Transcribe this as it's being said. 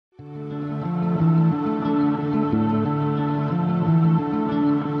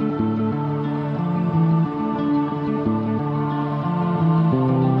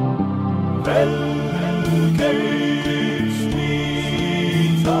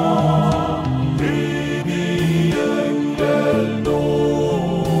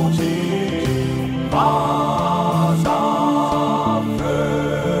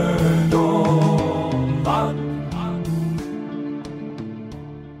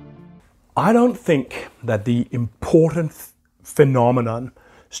I don't think that the important phenomenon,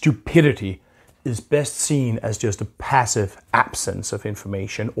 stupidity, is best seen as just a passive absence of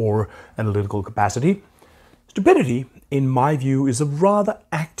information or analytical capacity. Stupidity, in my view, is a rather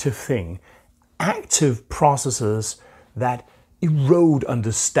active thing. Active processes that erode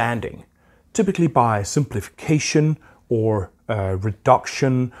understanding, typically by simplification or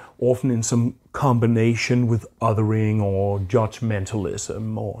reduction, often in some combination with othering or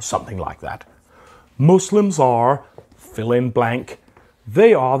judgmentalism or something like that. Muslims are, fill in blank,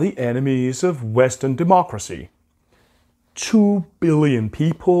 they are the enemies of Western democracy. 2 billion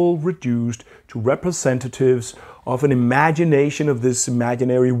people reduced to representatives of an imagination of this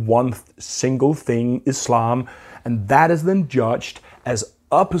imaginary one single thing, Islam, and that is then judged as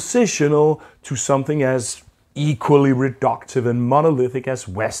oppositional to something as equally reductive and monolithic as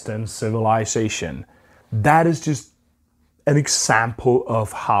Western civilization. That is just an example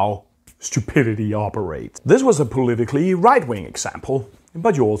of how stupidity operates. This was a politically right-wing example,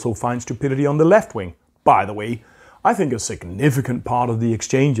 but you also find stupidity on the left wing. By the way, I think a significant part of the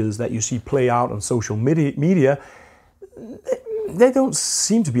exchanges that you see play out on social media, they don't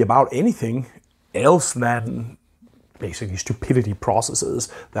seem to be about anything else than basically stupidity processes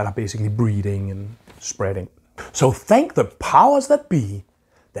that are basically breeding and spreading. So thank the powers that be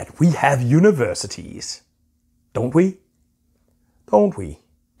that we have universities. Don't we? Don't we?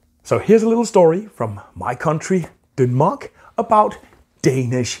 So here's a little story from my country, Denmark, about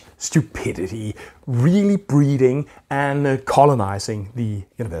Danish stupidity really breeding and colonizing the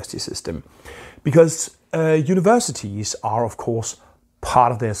university system. Because universities are, of course,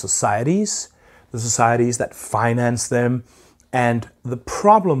 part of their societies, the societies that finance them, and the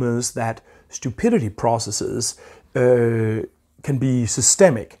problem is that stupidity processes can be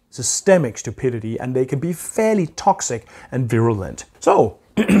systemic stupidity, and they can be fairly toxic and virulent. So,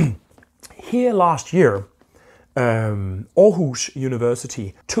 here last year, Aarhus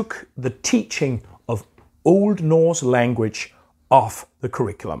University took the teaching of Old Norse language off the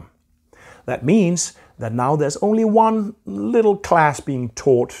curriculum. That means that now there's only one little class being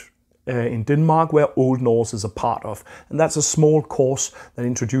taught in Denmark where Old Norse is a part of, and that's a small course that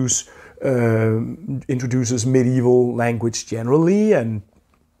introduces medieval language generally, and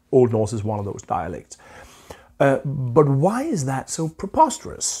Old Norse is one of those dialects. But why is that so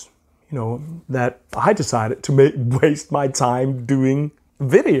preposterous? You know, that I decided to waste my time doing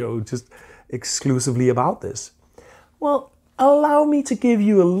video just exclusively about this. Well, allow me to give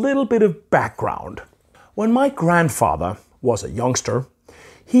you a little bit of background. When my grandfather was a youngster,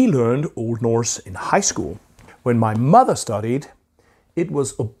 he learned Old Norse in high school. When my mother studied, it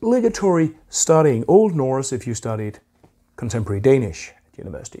was obligatory studying Old Norse if you studied contemporary Danish at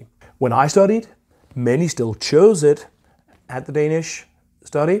university. When I studied, many still chose it at the Danish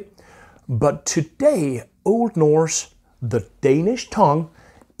study. But today, Old Norse, the Danish tongue,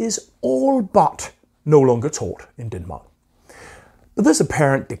 is all but no longer taught in Denmark. But this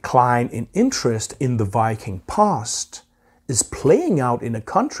apparent decline in interest in the Viking past is playing out in a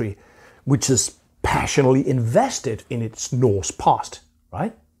country which is passionately invested in its Norse past,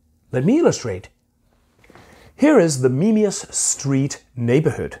 right? Let me illustrate. Here is the Mimius Street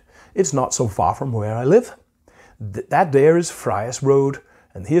neighborhood. It's not so far from where I live. That there is Frejas Road,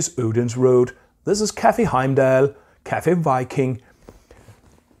 and here's Odin's Road. This is Café Heimdal, Café Viking.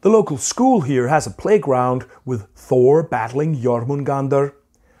 The local school here has a playground with Thor battling Jormungandr.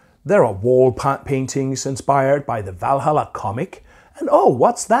 There are wall paintings inspired by the Valhalla comic. And oh,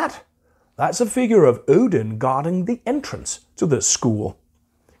 what's that? That's a figure of Odin guarding the entrance to this school.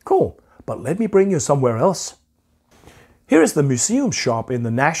 Cool, but let me bring you somewhere else. Here is the museum shop in the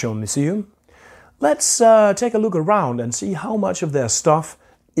National Museum. Let's take a look around and see how much of their stuff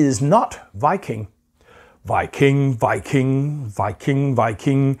is not Viking. Viking, Viking, Viking,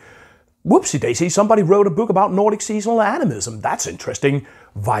 Viking. Whoopsie daisy, somebody wrote a book about Nordic seasonal animism. That's interesting.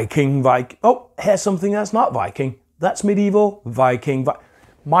 Viking, Viking. Oh, here's something that's not Viking. That's medieval, Viking.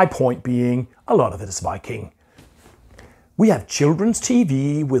 My point being, a lot of it is Viking. We have children's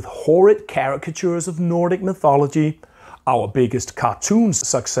TV with horrid caricatures of Nordic mythology. Our biggest cartoon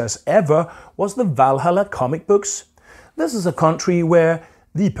success ever was the Valhalla comic books. This is a country where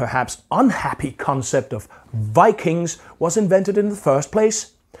the perhaps unhappy concept of Vikings was invented in the first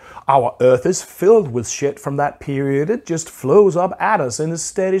place. Our earth is filled with shit from that period. It just flows up at us in a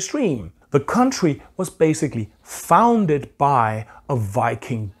steady stream. The country was basically founded by a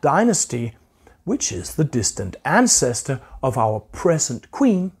Viking dynasty, which is the distant ancestor of our present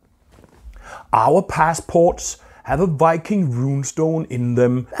queen. Our passports have a Viking runestone in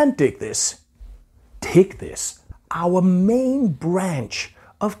them. And dig this. Our main branch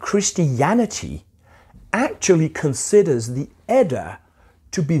of Christianity actually considers the Edda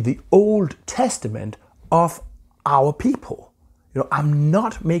to be the Old Testament of our people. I'm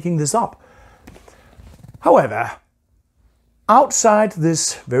not making this up. However, outside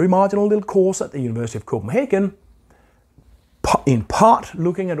this very marginal little course at the University of Copenhagen, in part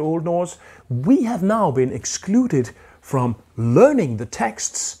looking at Old Norse, we have now been excluded from learning the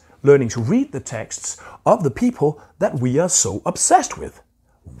texts, learning to read the texts of the people that we are so obsessed with.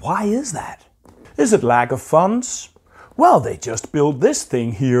 Why is that? Is it lack of funds? Well, they just built this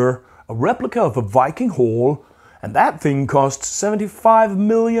thing here, a replica of a Viking hall, and that thing cost 75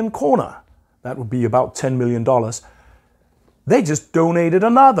 million kroner. That would be about $10 million. They just donated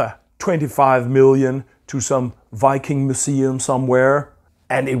another 25 million to some Viking museum somewhere,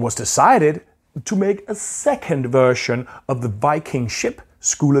 and it was decided to make a second version of the Viking ship,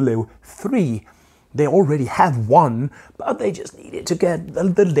 Skulelev 3. They already have one, but they just needed to get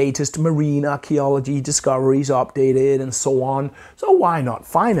the latest marine archaeology discoveries updated and so on. So why not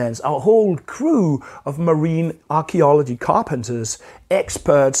finance a whole crew of marine archaeology carpenters,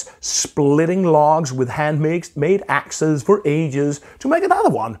 experts splitting logs with handmade axes for ages to make another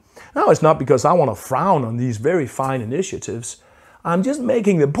one? Now, it's not because I want to frown on these very fine initiatives. I'm just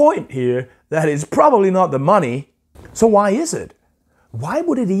making the point here that it's probably not the money. So why is it? Why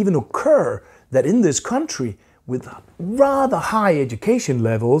would it even occur that in this country, with rather high education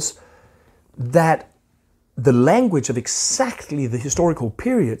levels, that the language of exactly the historical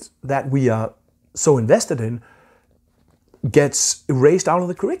periods that we are so invested in gets erased out of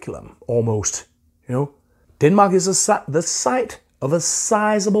the curriculum, almost? Denmark is the site of a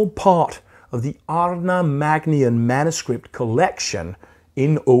sizable part of the Arna Magnian manuscript collection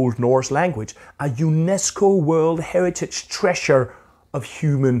in Old Norse language, a UNESCO World Heritage treasure of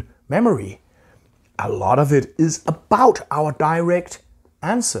human memory. A lot of it is about our direct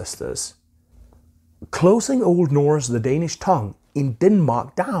ancestors. Closing Old Norse, the Danish tongue, in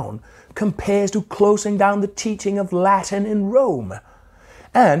Denmark down compares to closing down the teaching of Latin in Rome.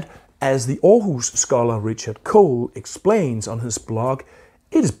 And as the Aarhus scholar Richard Cole explains on his blog,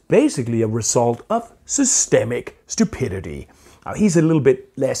 it is basically a result of systemic stupidity. Now, he's a little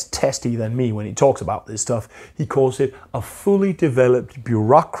bit less testy than me when he talks about this stuff. He calls it a fully developed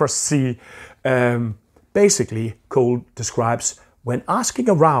bureaucracy. Basically, Cole describes, when asking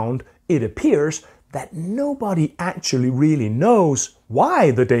around, it appears that nobody actually really knows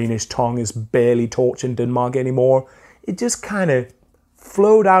why the Danish tongue is barely taught in Denmark anymore. It just kind of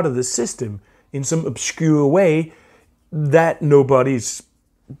flowed out of the system in some obscure way that nobody's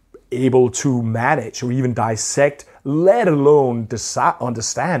able to manage or even dissect, let alone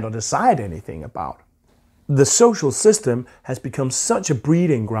understand or decide anything about. The social system has become such a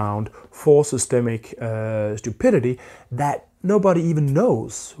breeding ground for systemic stupidity that nobody even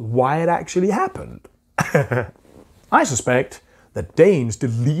knows why it actually happened. I suspect that Danes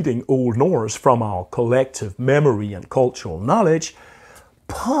deleting Old Norse from our collective memory and cultural knowledge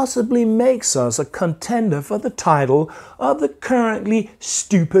possibly makes us a contender for the title of the currently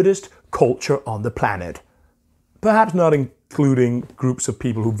stupidest culture on the planet. Perhaps not including groups of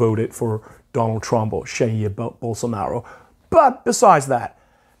people who voted for Donald Trump or Jair Bolsonaro. But besides that,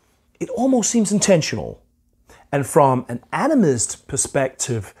 it almost seems intentional. And from an animist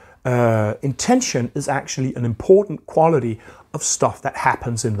perspective, intention is actually an important quality of stuff that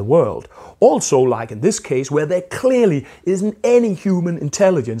happens in the world. Also, like in this case, where there clearly isn't any human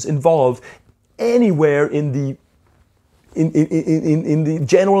intelligence involved anywhere in the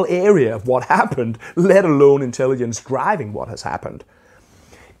general area of what happened, let alone intelligence driving what has happened.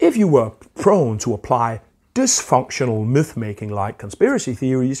 If you were prone to apply dysfunctional myth-making like conspiracy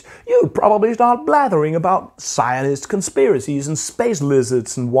theories, you'd probably start blathering about Zionist conspiracies and space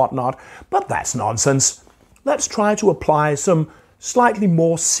lizards and whatnot, but that's nonsense. Let's try to apply some slightly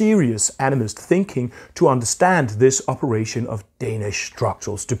more serious animist thinking to understand this operation of Danish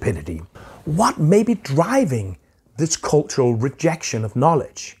structural stupidity. What may be driving this cultural rejection of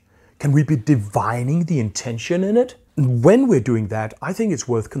knowledge? Can we be divining the intention in it? And when we're doing that, I think it's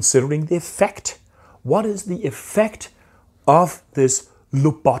worth considering the effect. What is the effect of this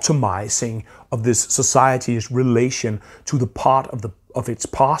lobotomizing of this society's relation to the part of its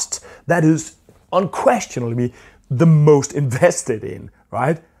past that is unquestionably the most invested in,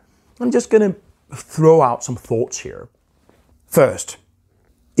 right? I'm just going to throw out some thoughts here. First,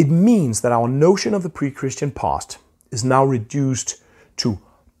 it means that our notion of the pre-Christian past is now reduced to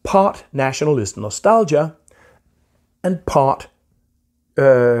part nationalist nostalgia and part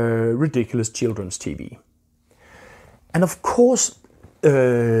ridiculous children's TV. And of course,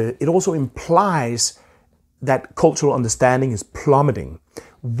 it also implies that cultural understanding is plummeting.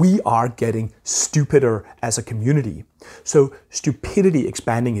 we are getting stupider as a community. So stupidity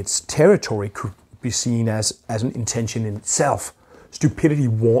expanding its territory could be seen as an intention in itself. Stupidity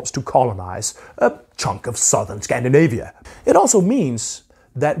wants to colonize a chunk of southern Scandinavia. It also means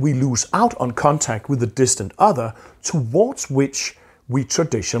that we lose out on contact with the distant other towards which we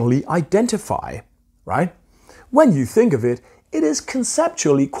traditionally identify, right? When you think of it, it is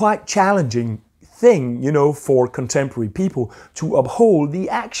conceptually quite challenging thing, for contemporary people to uphold the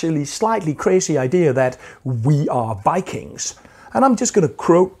actually slightly crazy idea that we are Vikings. And I'm just going to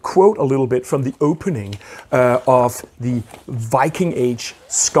quote a little bit from the opening of the Viking Age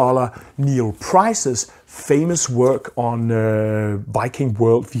scholar Neil Price's famous work on Viking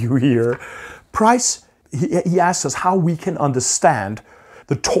worldview here. Price, he asks us how we can understand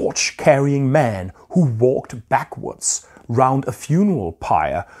the torch-carrying man who walked backwards round a funeral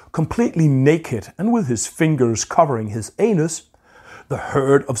pyre, completely naked and with his fingers covering his anus, the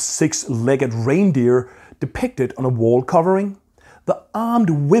herd of six-legged reindeer depicted on a wall covering, the armed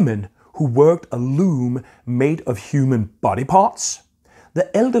women who worked a loom made of human body parts,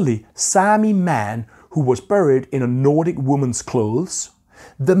 the elderly Sami man who was buried in a Nordic woman's clothes,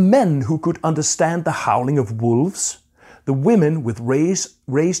 the men who could understand the howling of wolves, the women with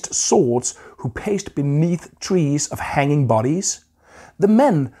raised swords who paced beneath trees of hanging bodies, the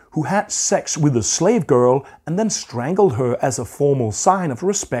men who had sex with a slave girl and then strangled her as a formal sign of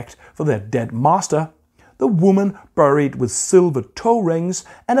respect for their dead master, the woman buried with silver toe rings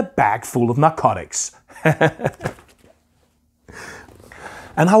and a bag full of narcotics.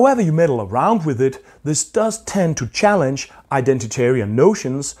 And however you meddle around with it, this does tend to challenge identitarian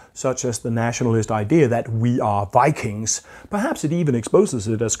notions, such as the nationalist idea that we are Vikings. Perhaps it even exposes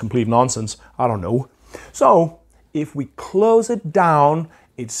it as complete nonsense, I don't know. So, if we close it down,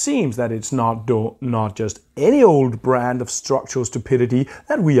 it seems that it's not just any old brand of structural stupidity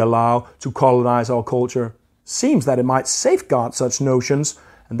that we allow to colonize our culture. Seems that it might safeguard such notions,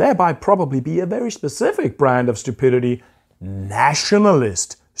 and thereby probably be a very specific brand of stupidity,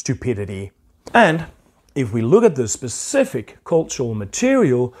 nationalist stupidity. And if we look at the specific cultural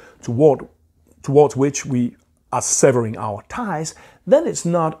material towards which we are severing our ties, then it's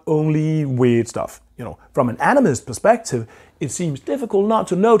not only weird stuff. From an animist perspective, it seems difficult not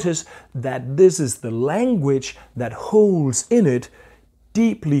to notice that this is the language that holds in it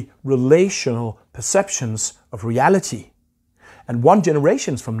deeply relational perceptions of reality. And 1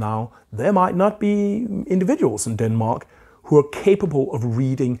 generation from now, there might not be individuals in Denmark who are capable of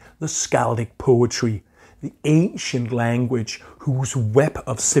reading the skaldic poetry, the ancient language whose web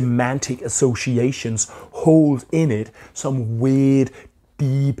of semantic associations holds in it some weird,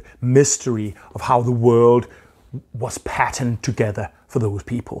 deep mystery of how the world was patterned together for those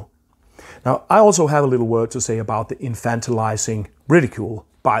people. Now, I also have a little word to say about the infantilizing ridicule,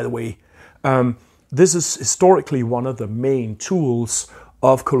 by the way. This is historically one of the main tools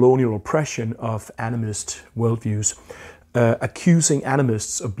of colonial oppression of animist worldviews. Accusing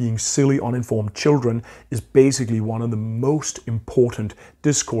animists of being silly, uninformed children is basically one of the most important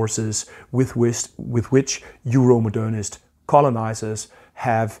discourses with which Euromodernist colonizers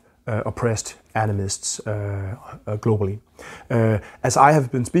have oppressed animists globally. As I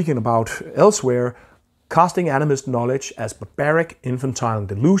have been speaking about elsewhere, casting animist knowledge as barbaric, infantile, and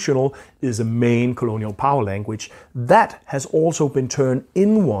delusional is a main colonial power language that has also been turned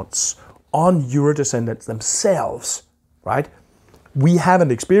inwards on Eurodescendants themselves. Right? We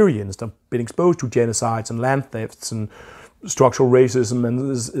haven't experienced or been exposed to genocides and land thefts and structural racism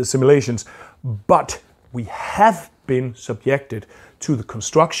and assimilations, but we have been subjected to the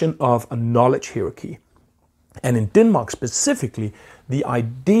construction of a knowledge hierarchy. And in Denmark specifically, the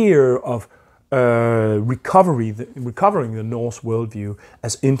idea of recovering the Norse worldview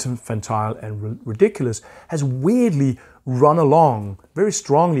as infantile and ridiculous has weirdly run along very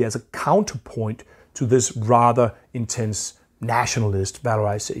strongly as a counterpoint to this rather intense nationalist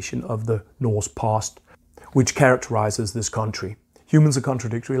valorization of the Norse past, which characterizes this country. Humans are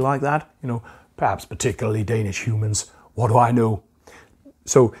contradictory like that, perhaps particularly Danish humans. What do I know?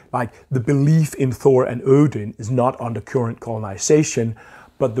 So, the belief in Thor and Odin is not under current colonization,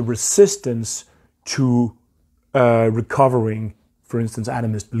 but the resistance to recovering, for instance,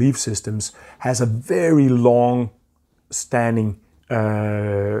 animist belief systems has a very long-standing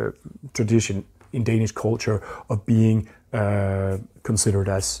tradition in Danish culture of being considered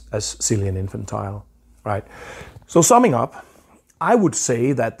as silly and infantile, right? So summing up, I would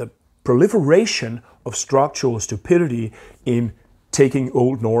say that the proliferation of structural stupidity in taking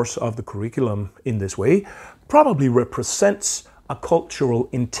Old Norse of the curriculum in this way probably represents a cultural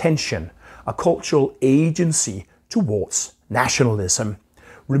intention, a cultural agency towards nationalism,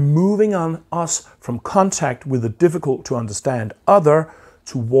 removing us from contact with the difficult to understand other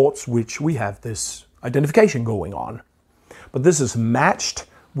towards which we have this identification going on. But this is matched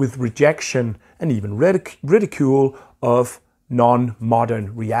with rejection and even ridicule of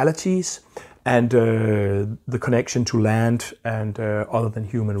non-modern realities and the connection to land and other than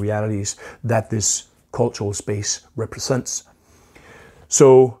human realities that this cultural space represents.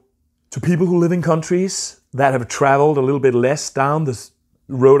 So to people who live in countries that have traveled a little bit less down this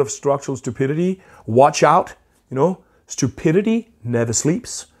road of structural stupidity, watch out. Stupidity never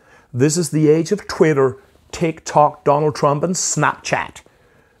sleeps. This is the age of Twitter, TikTok, Donald Trump, and Snapchat.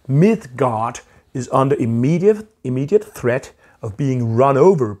 Midgard is under immediate threat of being run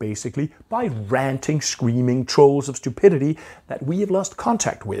over, basically, by ranting, screaming trolls of stupidity that we have lost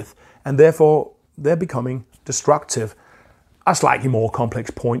contact with, and therefore they're becoming destructive. A slightly more complex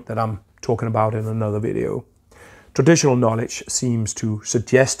point that I'm talking about in another video. Traditional knowledge seems to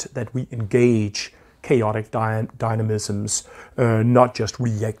suggest that we engage chaotic dynamisms, not just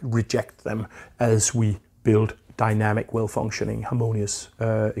reject them as we build dynamic, well-functioning, harmonious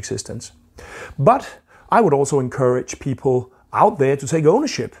existence. But I would also encourage people out there to take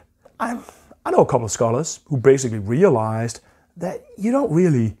ownership. I know a couple of scholars who basically realized that you don't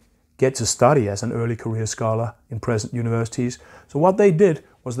really get to study as an early career scholar in present universities. So what they did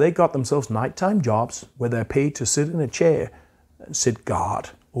was they got themselves nighttime jobs where they're paid to sit in a chair and sit guard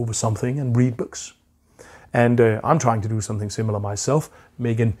over something and read books. And I'm trying to do something similar myself,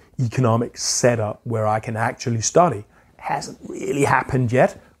 make an economic setup where I can actually study. It hasn't really happened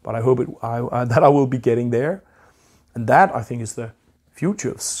yet, but I hope that I will be getting there. And that, I think, is the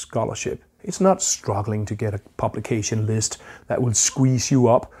future of scholarship. It's not struggling to get a publication list that will squeeze you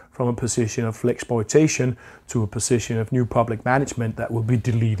up from a position of flexploitation to a position of new public management that will be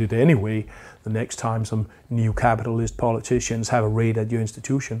deleted anyway the next time some new capitalist politicians have a raid at your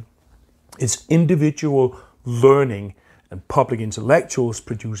institution. It's individual learning and public intellectuals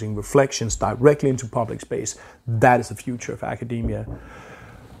producing reflections directly into public space. That is the future of academia.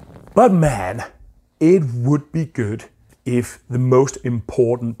 But man, it would be good if the most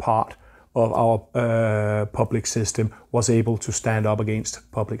important part of our public system was able to stand up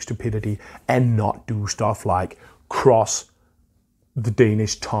against public stupidity and not do stuff like cross the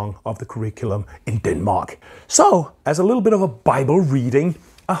Danish tongue of the curriculum in Denmark. So, as a little bit of a Bible reading,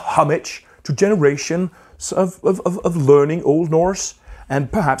 a homage to generations of learning Old Norse, and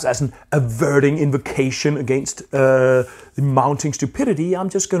perhaps as an averting invocation against the mounting stupidity, I'm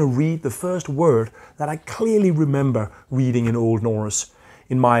just going to read the first word that I clearly remember reading in Old Norse.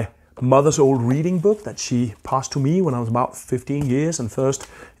 In my mother's old reading book that she passed to me when I was about 15 years and first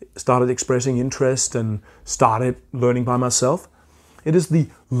started expressing interest and started learning by myself. It is the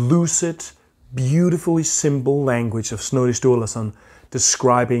lucid, beautifully simple language of Snorri Sturluson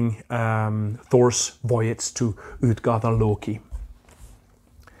describing Thor's voyage to Utgarðaloki.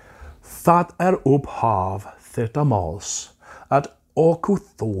 Það upphav þetta máls, að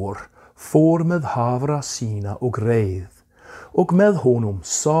Thor fór með hafra sína og reið, og með honum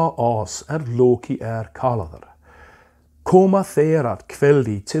sá oss Loki kallaður. Koma þeir að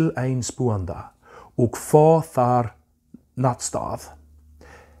kveldi til einsbúanda, og fá þar nattstað.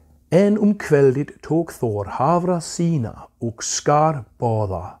 En kveldið tók Thor hafra sína og skar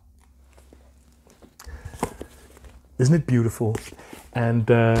báða. Isn't it beautiful? And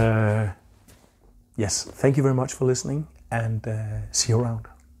yes, thank you very much for listening, and see you around.